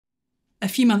A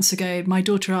few months ago, my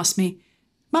daughter asked me,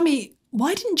 "Mummy,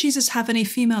 why didn't Jesus have any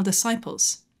female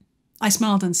disciples?" I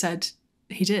smiled and said,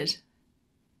 "He did."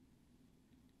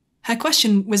 Her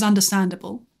question was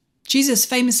understandable. Jesus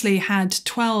famously had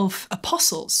 12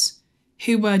 apostles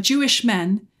who were Jewish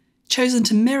men chosen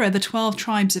to mirror the 12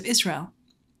 tribes of Israel.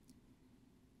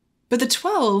 But the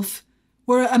 12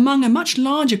 were among a much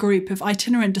larger group of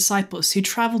itinerant disciples who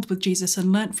travelled with Jesus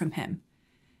and learnt from him.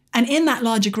 And in that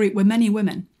larger group were many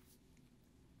women.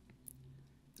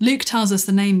 Luke tells us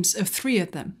the names of 3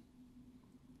 of them: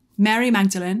 Mary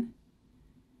Magdalene,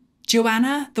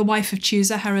 Joanna, the wife of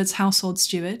Chusa, Herod's household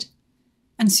steward,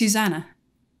 and Susanna.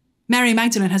 Mary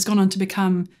Magdalene has gone on to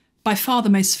become by far the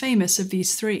most famous of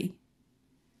these 3.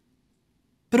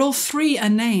 But all 3 are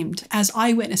named as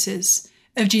eyewitnesses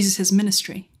of Jesus'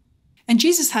 ministry. And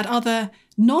Jesus had other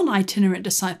non-itinerant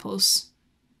disciples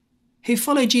who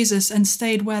followed Jesus and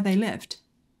stayed where they lived.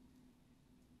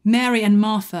 Mary and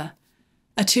Martha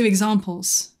are 2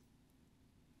 examples.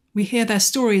 We hear their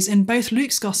stories in both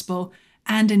Luke's Gospel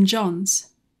and in John's.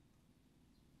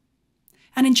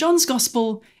 And in John's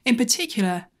Gospel in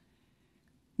particular,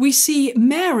 we see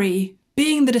Mary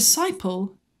being the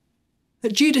disciple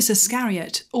that Judas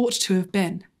Iscariot ought to have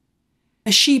been,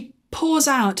 as she pours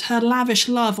out her lavish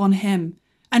love on him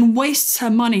and wastes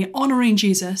her money honouring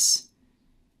Jesus,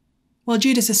 while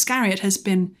Judas Iscariot has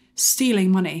been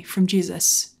stealing money from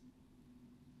Jesus.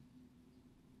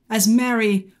 As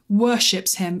Mary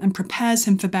worships him and prepares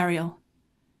him for burial,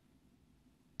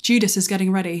 Judas is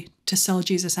getting ready to sell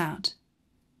Jesus out.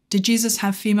 Did Jesus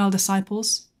have female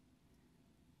disciples?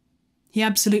 He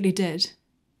absolutely did.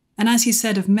 And as he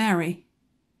said of Mary,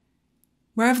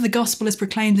 wherever the gospel is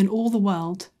proclaimed in all the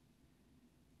world,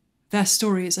 their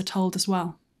stories are told as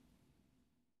well.